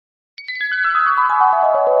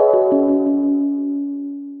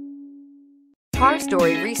Car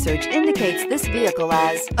Story research indicates this vehicle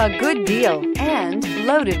as a good deal and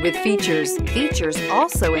loaded with features. Features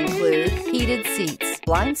also include heated seats,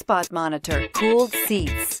 blind spot monitor, cooled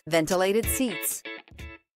seats, ventilated seats.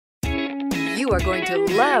 You are going to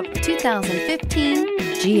love 2015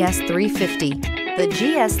 GS 350. The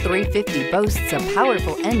GS 350 boasts a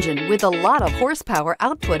powerful engine with a lot of horsepower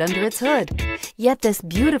output under its hood. Yet this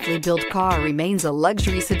beautifully built car remains a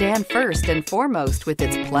luxury sedan first and foremost with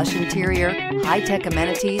its plush interior, high-tech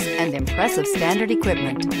amenities, and impressive standard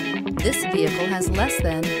equipment. This vehicle has less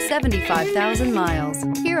than 75,000 miles.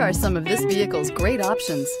 Here are some of this vehicle's great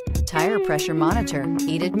options: tire pressure monitor,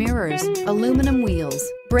 heated mirrors, aluminum wheels,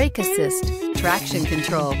 brake assist, traction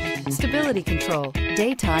control, stability control,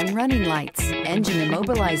 daytime running lights, engine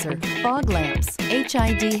immobilizer, fog lamps,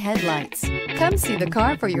 HID headlights. Come see the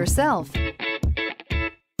car for yourself.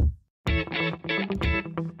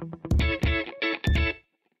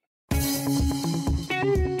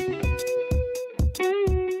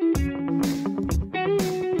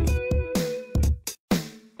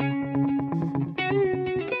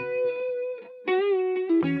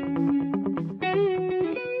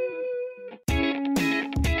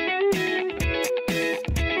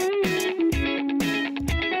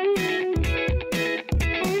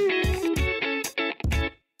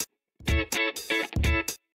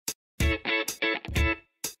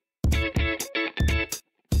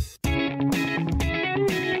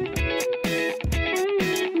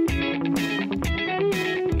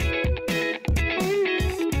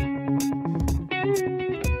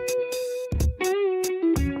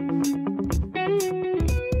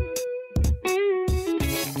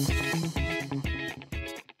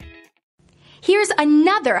 Here's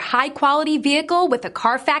another high-quality vehicle with a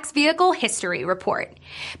Carfax Vehicle History Report.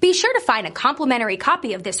 Be sure to find a complimentary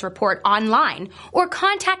copy of this report online or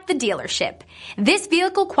contact the dealership. This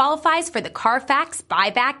vehicle qualifies for the Carfax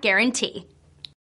Buyback Guarantee.